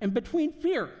and between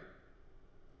fear.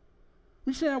 Let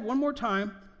me say that one more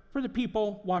time for the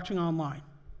people watching online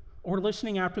or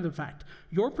listening after the fact.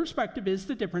 Your perspective is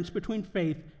the difference between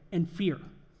faith and fear.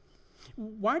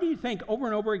 Why do you think over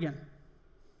and over again,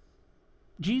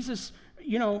 Jesus,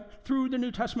 through the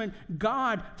New Testament,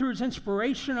 God, through his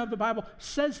inspiration of the Bible,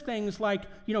 says things like,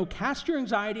 cast your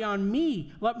anxiety on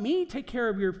me. Let me take care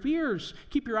of your fears.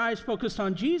 Keep your eyes focused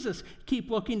on Jesus.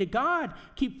 Keep looking to God.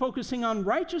 Keep focusing on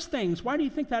righteous things. Why do you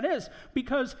think that is?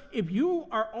 Because if you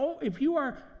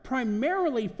are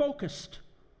primarily focused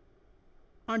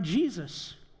on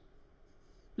Jesus,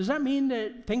 does that mean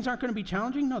that things aren't going to be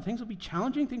challenging? No, things will be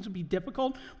challenging, things will be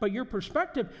difficult, but your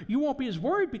perspective, you won't be as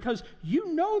worried because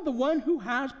you know the one who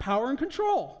has power and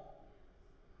control.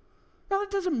 Now, that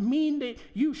doesn't mean that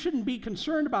you shouldn't be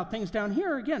concerned about things down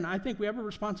here. Again, I think we have a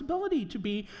responsibility to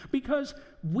be, because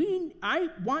I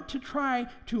want to try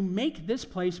to make this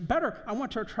place better. I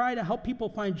want to try to help people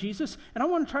find Jesus, and I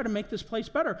want to try to make this place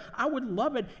better. I would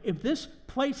love it if this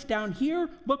place down here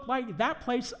looked like that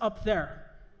place up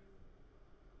there.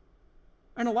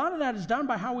 And a lot of that is done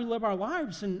by how we live our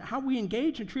lives and how we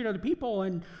engage and treat other people,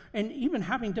 and even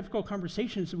having difficult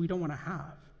conversations that we don't want to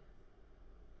have.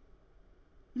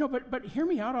 But hear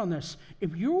me out on this.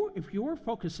 If your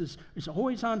focus is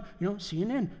always on,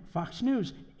 CNN, Fox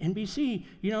News, NBC,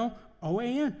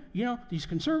 OAN, these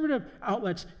conservative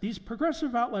outlets, these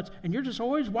progressive outlets, and you're just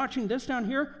always watching this down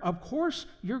here, of course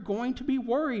you're going to be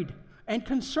worried and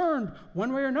concerned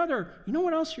one way or another. You know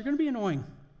what else? You're going to be annoying.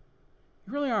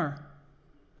 You really are.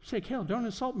 You say, Caleb, don't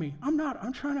insult me. I'm not.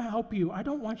 I'm trying to help you. I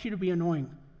don't want you to be annoying.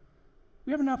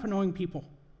 We have enough annoying people.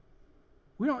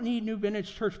 We don't need New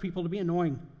Vintage Church people to be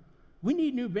annoying. We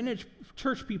need New Vintage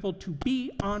Church people to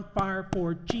be on fire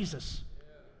for Jesus.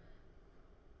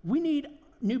 We need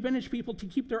New Vintage people to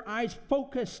keep their eyes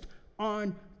focused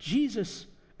on Jesus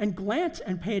and glance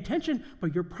and pay attention,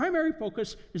 but your primary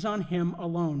focus is on Him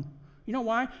alone. You know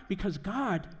why? Because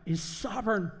God is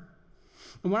sovereign.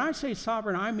 And when I say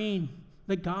sovereign, I mean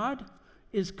that God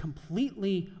is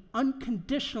completely,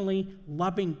 unconditionally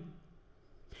loving.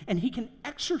 And He can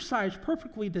exercise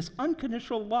perfectly this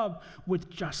unconditional love with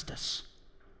justice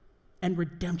and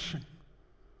redemption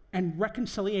and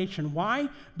reconciliation. Why?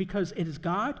 Because it is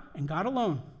God and God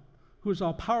alone who is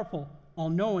all-powerful,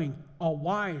 all-knowing,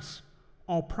 all-wise,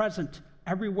 all-present,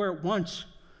 everywhere at once.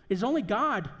 It is only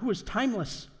God who is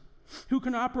timeless, who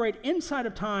can operate inside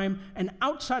of time and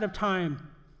outside of time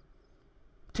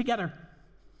together,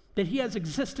 that He has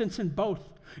existence in both.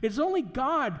 It's only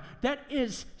God that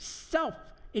is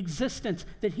self-existence,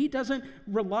 that He doesn't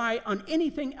rely on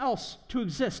anything else to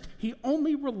exist. He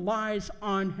only relies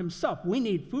on Himself. We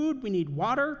need food, we need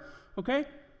water, okay?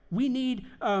 We need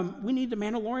The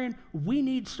Mandalorian. We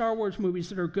need Star Wars movies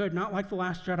that are good, not like The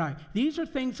Last Jedi. These are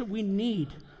things that we need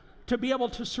to be able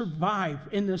to survive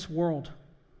in this world,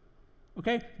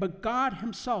 okay? But God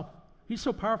Himself, He's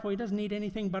so powerful, He doesn't need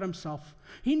anything but Himself.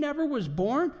 He never was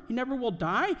born. He never will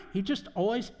die. He just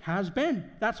always has been.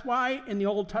 That's why in the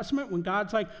Old Testament, when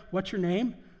God's like, what's your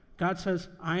name? God says,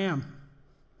 I am.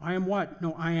 I am what?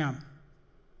 No, I am.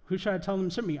 Who should I tell them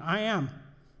to send me? I am.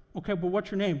 Okay, but what's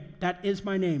your name? That is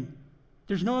my name.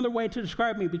 There's no other way to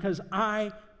describe me, because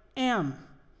I am.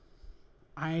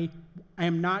 I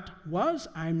am not was,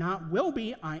 I am not will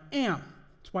be, I am.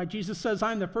 That's why Jesus says,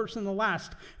 I'm the first and the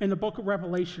last in the book of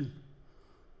Revelation.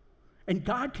 And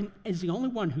God is the only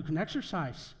one who can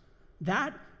exercise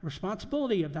that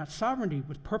responsibility of that sovereignty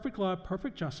with perfect love,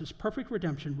 perfect justice, perfect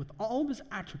redemption, with all of His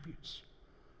attributes.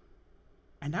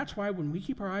 And that's why when we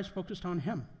keep our eyes focused on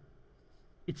Him,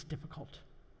 it's difficult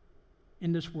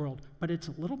in this world. But it's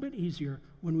a little bit easier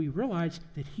when we realize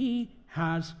that He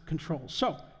has control.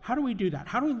 So, how do we do that?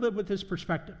 How do we live with this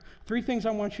perspective? 3 things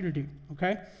I want you to do,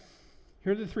 okay?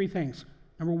 Here are the 3 things.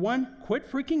 Number 1,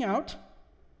 quit freaking out.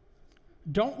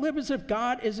 Don't live as if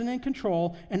God isn't in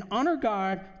control, and honor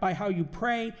God by how you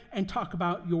pray and talk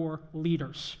about your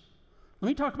leaders. Let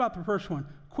me talk about the first one.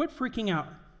 Quit freaking out.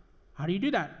 How do you do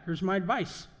that? Here's my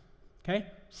advice, okay?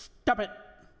 Stop it.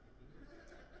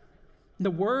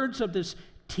 The words of this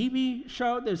TV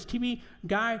show, this TV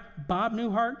guy, Bob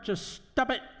Newhart, just stop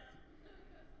it.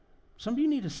 Some of you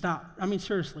need to stop. I mean,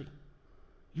 seriously.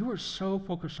 You are so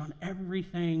focused on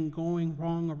everything going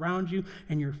wrong around you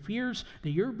and your fears that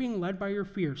you're being led by your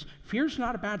fears. Fear's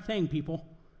not a bad thing, people.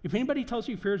 If anybody tells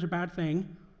you fear is a bad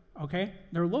thing, okay,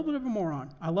 they're a little bit of a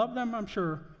moron. I love them, I'm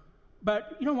sure.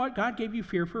 But you know what? God gave you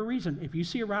fear for a reason. If you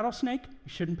see a rattlesnake, you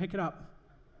shouldn't pick it up.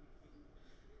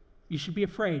 You should be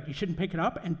afraid. You shouldn't pick it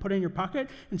up and put it in your pocket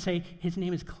and say, his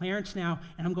name is Clarence now,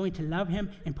 and I'm going to love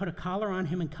him and put a collar on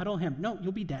him and cuddle him. No,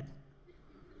 you'll be dead.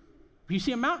 If you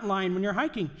see a mountain lion when you're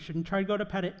hiking, you shouldn't try to go to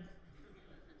pet it.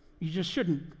 You just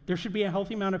shouldn't. There should be a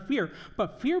healthy amount of fear.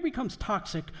 But fear becomes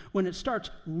toxic when it starts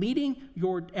leading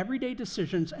your everyday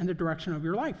decisions and the direction of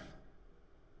your life.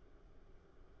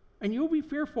 And you'll be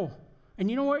fearful. And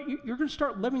you know what? You're going to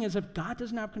start living as if God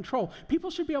doesn't have control.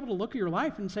 People should be able to look at your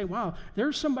life and say, wow,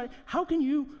 there's somebody, how can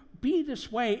you be this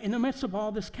way in the midst of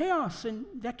all this chaos? And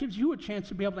that gives you a chance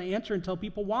to be able to answer and tell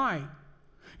people why.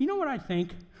 You know what I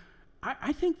think?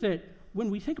 I think that when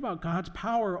we think about God's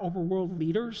power over world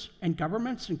leaders and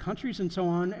governments and countries and so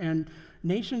on, and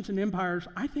nations and empires,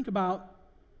 I think about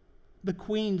the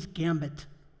Queen's Gambit.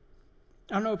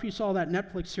 I don't know if you saw that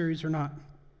Netflix series or not.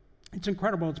 It's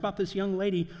incredible. It's about this young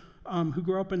lady who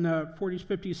grew up in the 40s,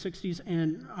 50s, 60s,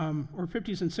 and or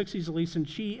 50s and 60s at least, and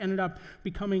she ended up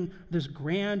becoming this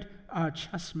grand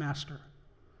chess master.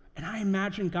 And I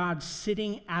imagine God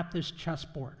sitting at this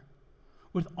chessboard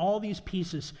with all these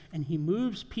pieces, and he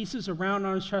moves pieces around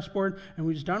on his chessboard, and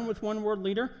when he's done with one world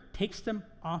leader, takes them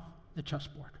off the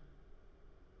chessboard.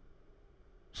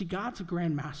 See, God's a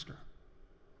grand master.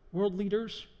 World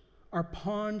leaders are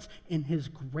pawns in his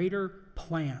greater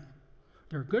plan.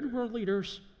 There are good world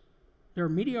leaders, there are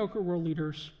mediocre world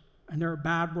leaders, and there are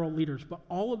bad world leaders, but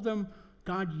all of them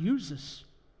God uses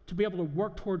to be able to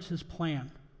work towards his plan.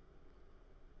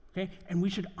 Okay? And we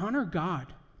should honor God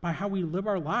by how we live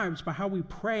our lives, by how we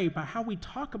pray, by how we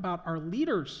talk about our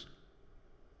leaders.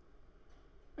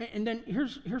 And then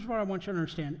here's what I want you to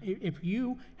understand. If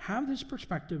you have this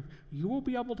perspective, you will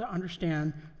be able to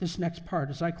understand this next part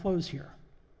as I close here.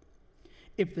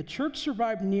 If the church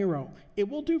survived Nero, it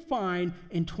will do fine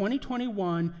in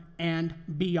 2021 and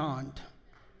beyond.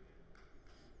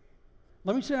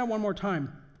 Let me say that one more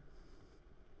time.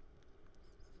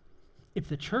 If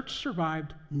the church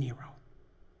survived Nero,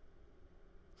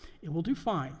 it will do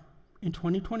fine in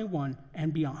 2021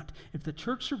 and beyond. If the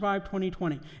church survived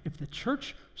 2020, if the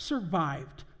church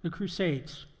survived the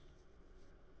Crusades,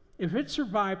 if it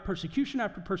survived persecution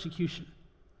after persecution,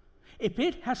 if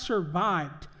it has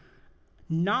survived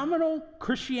nominal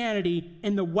Christianity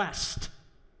in the West,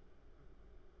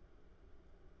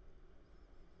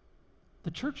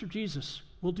 the Church of Jesus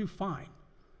will do fine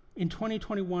in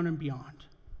 2021 and beyond.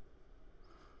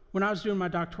 When I was doing my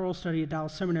doctoral study at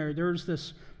Dallas Seminary, there was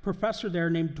this professor there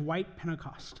named Dwight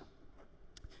Pentecost.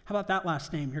 How about that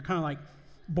last name? You're kind of like,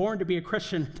 born to be a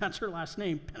Christian, that's her last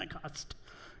name, Pentecost.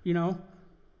 You know?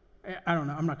 I don't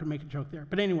know, I'm not going to make a joke there.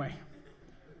 But anyway,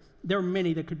 there are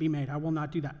many that could be made. I will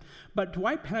not do that. But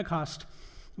Dwight Pentecost,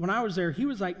 when I was there, he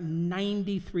was like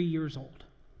 93 years old,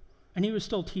 and he was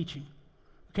still teaching.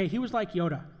 Okay, he was like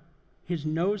Yoda. His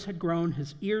nose had grown,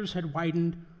 his ears had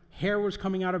widened, hair was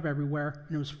coming out of everywhere,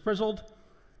 and it was frizzled.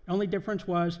 The only difference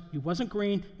was he wasn't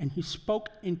green, and he spoke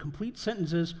in complete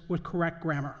sentences with correct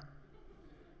grammar.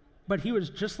 But he was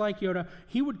just like Yoda.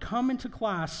 He would come into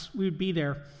class, we would be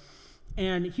there,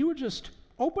 and he would just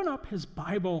open up his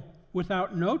Bible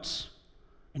without notes,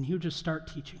 and he would just start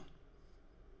teaching.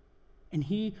 And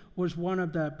he was one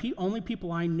of the only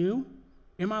people I knew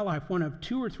in my life, one of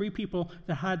 2 or 3 people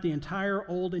that had the entire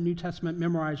Old and New Testament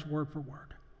memorized word for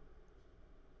word.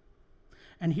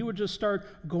 And he would just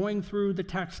start going through the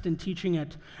text and teaching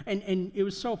it. And it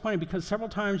was so funny because several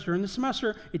times during the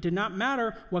semester, it did not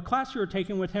matter what class you were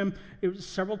taking with him. It was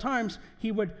several times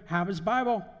he would have his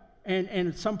Bible. And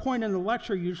at some point in the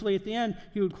lecture, usually at the end,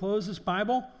 he would close his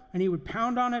Bible and he would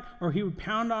pound on it, or he would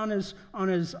pound on his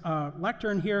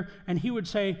lectern here, and he would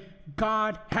say,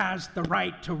 "God has the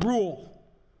right to rule."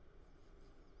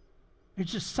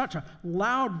 It's just such a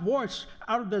loud voice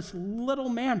out of this little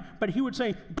man, but he would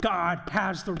say, God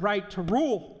has the right to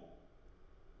rule.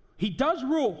 He does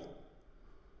rule.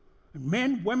 And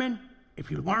men, women,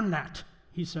 if you learn that,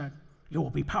 he said, you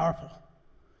will be powerful.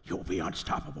 You will be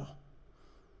unstoppable.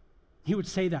 He would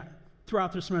say that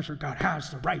throughout the semester. God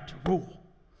has the right to rule.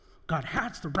 God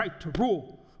has the right to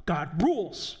rule. God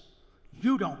rules.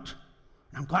 You don't.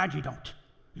 And I'm glad you don't.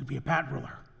 You'd be a bad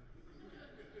ruler.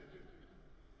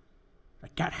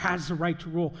 That God has the right to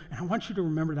rule. And I want you to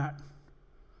remember that.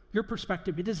 Your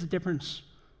perspective, it is the difference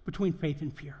between faith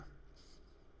and fear.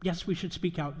 Yes, we should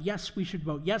speak out. Yes, we should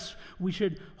vote. Yes, we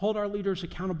should hold our leaders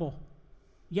accountable.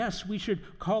 Yes, we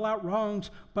should call out wrongs,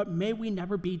 but may we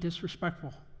never be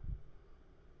disrespectful.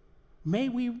 May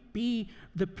we be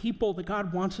the people that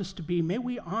God wants us to be. May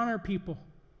we honor people.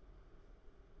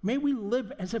 May we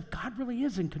live as if God really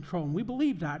is in control. And we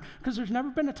believe that because there's never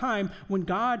been a time when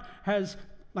God has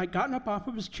gotten up off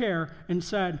of his chair and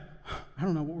said, I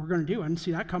don't know what we're going to do. I didn't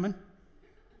see that coming.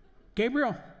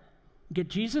 Gabriel, get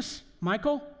Jesus,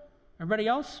 Michael, everybody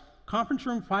else, conference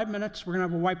room, 5 minutes. We're going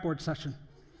to have a whiteboard session.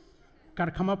 Got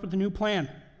to come up with a new plan.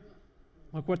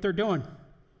 Look what they're doing.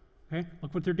 Okay,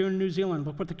 look what they're doing in New Zealand.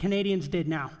 Look what the Canadians did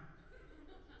now.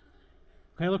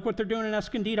 Okay, look what they're doing in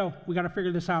Escondido. We got to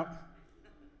figure this out.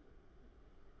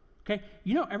 Okay,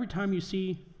 you know, every time you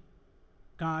see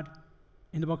God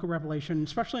in the book of Revelation,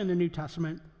 especially in the New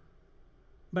Testament,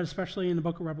 but especially in the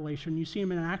book of Revelation, you see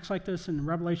him in Acts like this and in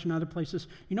Revelation and other places.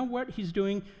 You know what he's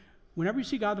doing? Whenever you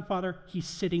see God the Father, he's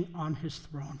sitting on his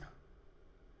throne.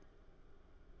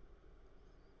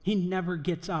 He never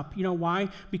gets up. You know why?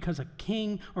 Because a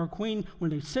king or a queen, when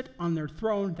they sit on their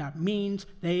throne, that means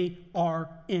they are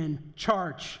in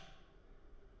charge.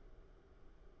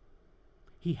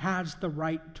 He has the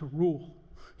right to rule.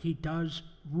 He does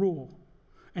rule.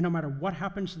 And no matter what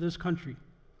happens to this country,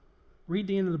 read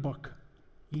the end of the book.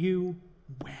 You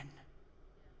win.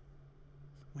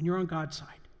 When you're on God's side,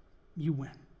 you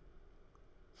win.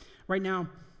 Right now,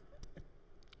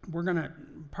 we're going to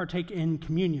partake in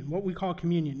communion, what we call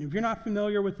communion. If you're not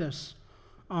familiar with this,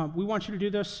 we want you to do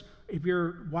this. If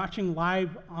you're watching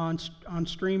live on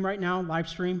stream right now, live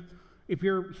stream, if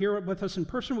you're here with us in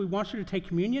person, we want you to take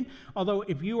communion. Although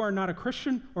if you are not a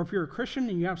Christian, or if you're a Christian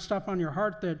and you have stuff on your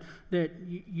heart that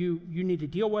you need to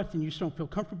deal with and you just don't feel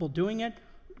comfortable doing it,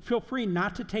 feel free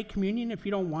not to take communion if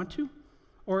you don't want to.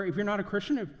 Or if you're not a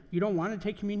Christian, if you don't want to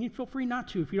take communion, feel free not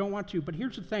to if you don't want to. But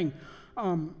here's the thing.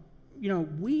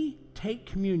 We take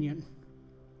communion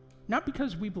not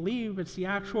because we believe it's the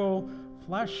actual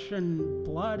flesh and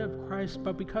blood of Christ,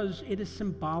 but because it is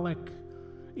symbolic.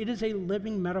 It is a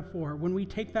living metaphor. When we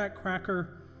take that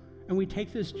cracker and we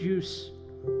take this juice,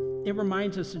 it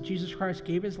reminds us that Jesus Christ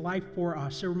gave his life for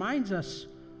us. It reminds us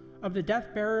of the death,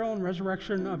 burial, and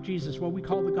resurrection of Jesus, what we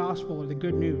call the gospel or the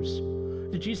good news.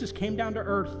 That Jesus came down to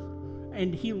earth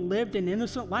and he lived an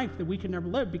innocent life that we could never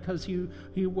live because he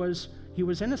was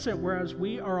innocent, whereas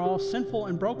we are all sinful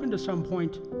and broken to some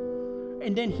point.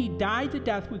 And then he died the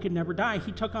death we could never die.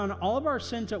 He took on all of our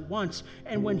sins at once.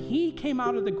 And when he came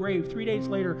out of the grave 3 days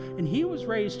later and he was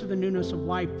raised to the newness of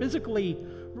life, physically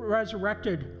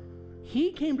resurrected,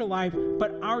 he came to life,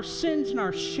 but our sins and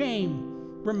our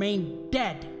shame remained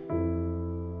dead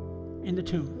in the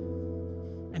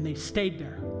tomb. And they stayed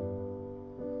there.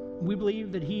 We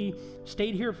believe that he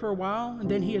stayed here for a while and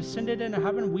then he ascended into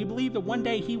heaven. We believe that one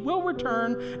day he will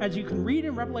return, as you can read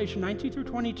in Revelation 19 through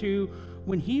 22,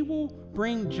 when he will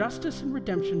bring justice and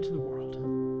redemption to the world.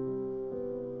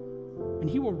 And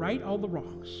he will right all the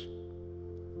wrongs.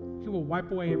 He will wipe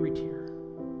away every tear.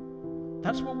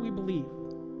 That's what we believe.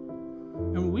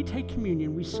 And when we take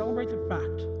communion, we celebrate the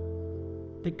fact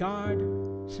that God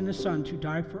sent his son to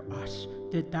die for us,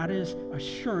 that is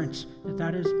assurance,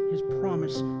 that is his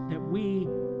promise that we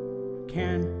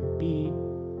can be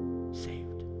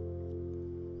saved.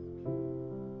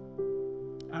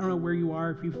 I don't know where you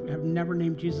are if you have never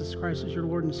named Jesus Christ as your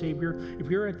Lord and Savior. If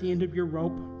you're at the end of your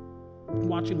rope,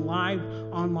 watching live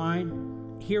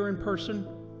online, here in person.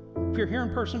 If you're here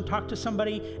in person, talk to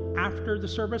somebody after the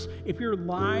service. If you're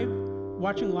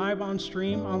watching live on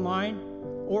stream online,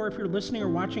 or if you're listening or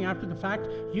watching after the fact,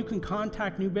 you can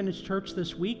contact New Vintage Church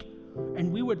this week,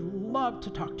 and we would love to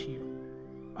talk to you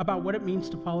about what it means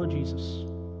to follow Jesus.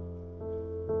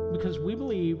 Because we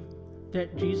believe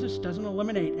that Jesus doesn't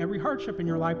eliminate every hardship in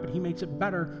your life, but he makes it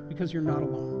better because you're not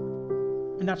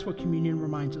alone. And that's what communion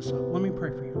reminds us of. Let me pray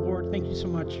for you. Lord, thank you so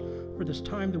much for this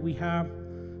time that we have.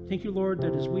 Thank you, Lord,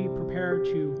 that as we prepare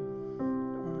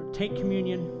to take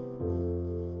communion,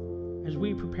 as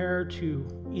we prepare to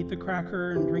eat the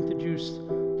cracker and drink the juice,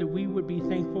 that we would be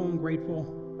thankful and grateful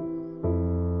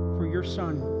for your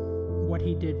Son, what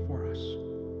he did for us.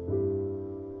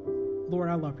 Lord,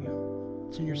 I love you.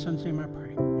 It's in your Son's name I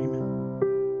pray. Amen.